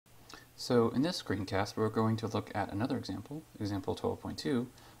So in this screencast, we're going to look at another example, example 12.2,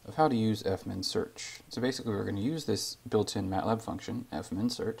 of how to use fminsearch. So basically we're going to use this built-in MATLAB function,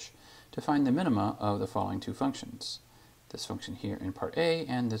 fminsearch, to find the minima of the following two functions. This function here in part A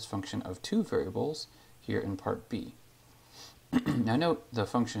and this function of two variables here in part B. Now note the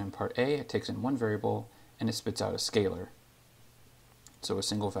function in part A, it takes in one variable and it spits out a scalar, so a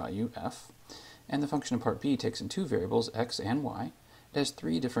single value f. And the function in part B takes in two variables, x and y. It has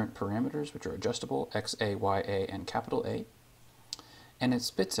three different parameters which are adjustable, x, a, y, a, and capital A. And it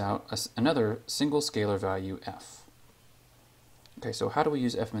spits out another single scalar value f. Okay, so how do we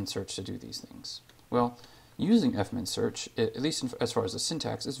use fminsearch to do these things? Well, using fminsearch, at least as far as the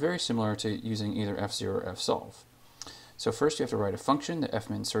syntax, is very similar to using either fzero or fsolve. So first you have to write a function that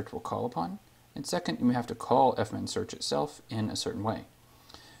fminsearch will call upon, and second you have to call fminsearch itself in a certain way.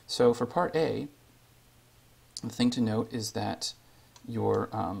 So for part A, the thing to note is that your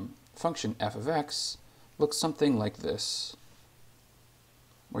function f of x looks something like this,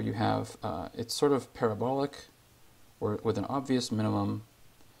 where you have, it's sort of parabolic, or with an obvious minimum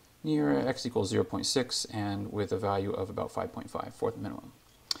near x equals 0.6 and with a value of about 5.5 for the minimum.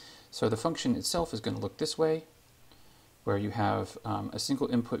 So the function itself is going to look this way, where you have a single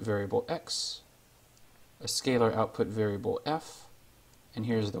input variable x, a scalar output variable f, and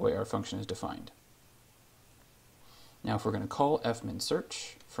here's the way our function is defined. Now if we're going to call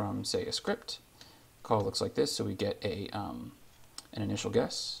fminsearch from, say, a script, call looks like this, so we get an initial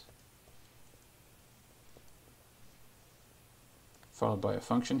guess, followed by a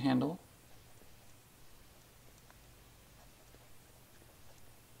function handle,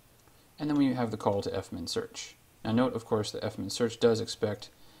 and then we have the call to fminsearch. Now note, of course, that fminsearch does expect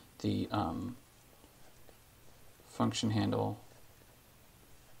the function handle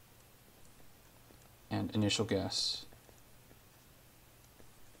and initial guess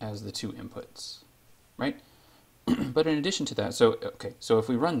as the two inputs, right? But in addition to that, so if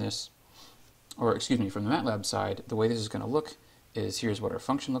we run this, or excuse me, from the MATLAB side, the way this is going to look is here's what our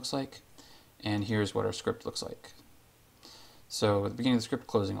function looks like, and here's what our script looks like. So at the beginning of the script,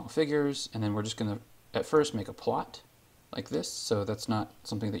 closing all figures, and then we're just going to, at first, make a plot like this, so that's not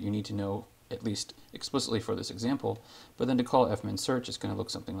something that you need to know, at least explicitly for this example, but then to call fminsearch, it's going to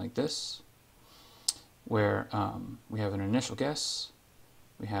look something like this, where we have an initial guess,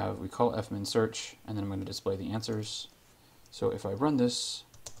 we call fminsearch, and then I'm going to display the answers. So if I run this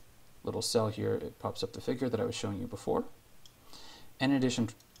little cell here, it pops up the figure that I was showing you before. And in addition,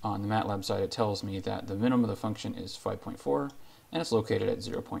 on the MATLAB side, it tells me that the minimum of the function is 5.4, and it's located at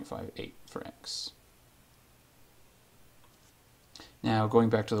 0.58 for x. Now, going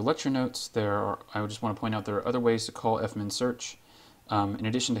back to the lecture notes, I just want to point out there are other ways to call fminsearch. In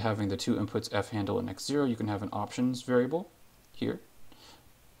addition to having the two inputs f handle and x0, you can have an options variable here.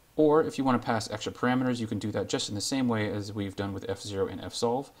 Or if you want to pass extra parameters, you can do that just in the same way as we've done with fzero and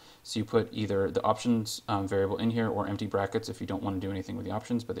fsolve. So you put either the options variable in here or empty brackets if you don't want to do anything with the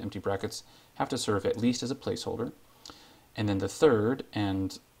options, but the empty brackets have to serve at least as a placeholder. And then the third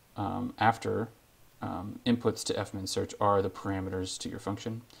and after inputs to fminsearch are the parameters to your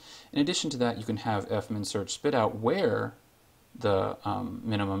function. In addition to that, you can have fminsearch spit out where the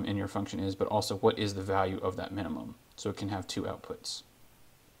minimum in your function is, but also what is the value of that minimum. So it can have two outputs.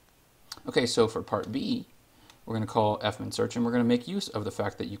 Okay, so for part B, we're going to call fminsearch, and we're going to make use of the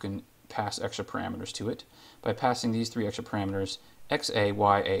fact that you can pass extra parameters to it by passing these three extra parameters, xa,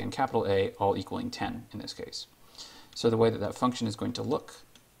 ya, and capital A, all equaling 10 in this case. So the way that that function is going to look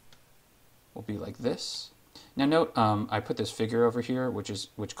will be like this. Now note, I put this figure over here,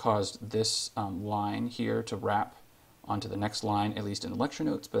 which caused this line here to wrap onto the next line, at least in the lecture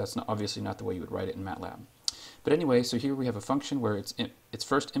notes, but that's obviously not the way you would write it in MATLAB. But anyway, so here we have a function where its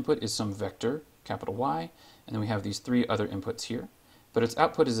first input is some vector, capital Y, and then we have these three other inputs here. But its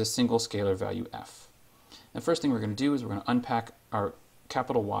output is a single scalar value f. The first thing we're going to do is we're going to unpack our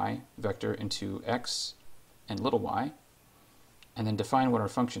capital Y vector into x and little y, and then define what our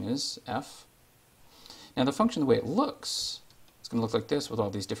function is, f. Now the function, the way it looks, it's going to look like this with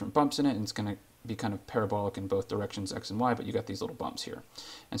all these different bumps in it, and it's going to be kind of parabolic in both directions, x and y, but you got these little bumps here.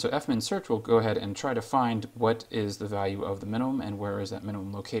 And so fminsearch will go ahead and try to find what is the value of the minimum and where is that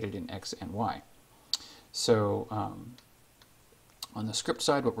minimum located in x and y. So on the script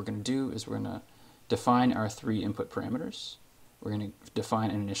side, what we're going to do is we're going to define our three input parameters. We're going to define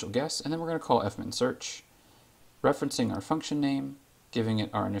an initial guess, and then we're going to call fminsearch, referencing our function name, giving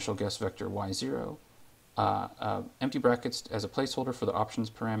it our initial guess vector y0, empty brackets as a placeholder for the options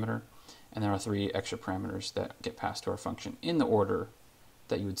parameter, and there are three extra parameters that get passed to our function in the order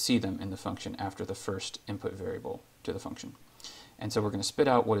that you would see them in the function after the first input variable to the function. And so we're going to spit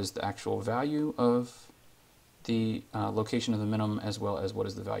out what is the actual value of the location of the minimum, as well as what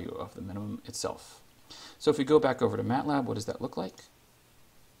is the value of the minimum itself. So if we go back over to MATLAB, what does that look like?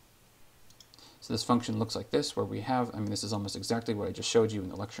 So this function looks like this, where we have, this is almost exactly what I just showed you in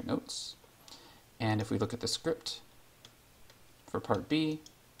the lecture notes. And if we look at the script for part B,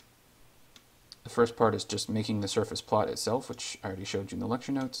 the first part is just making the surface plot itself, which I already showed you in the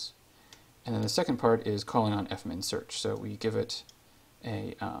lecture notes. And then the second part is calling on fminsearch. So we give it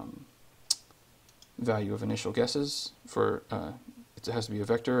a value of initial guesses for, it has to be a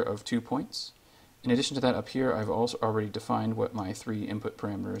vector of 2 points. In addition to that, up here, I've also already defined what my 3 input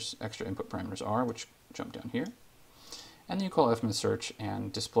parameters, extra input parameters are, which jump down here. And then you call fminsearch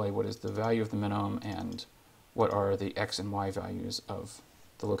and display what is the value of the minimum and what are the x and y values of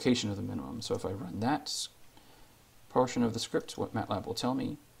the location of the minimum. So if I run that portion of the script, what MATLAB will tell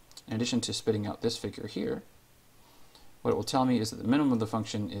me, in addition to spitting out this figure here, what it will tell me is that the minimum of the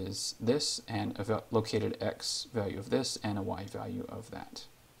function is this, and a located x value of this, and a y value of that.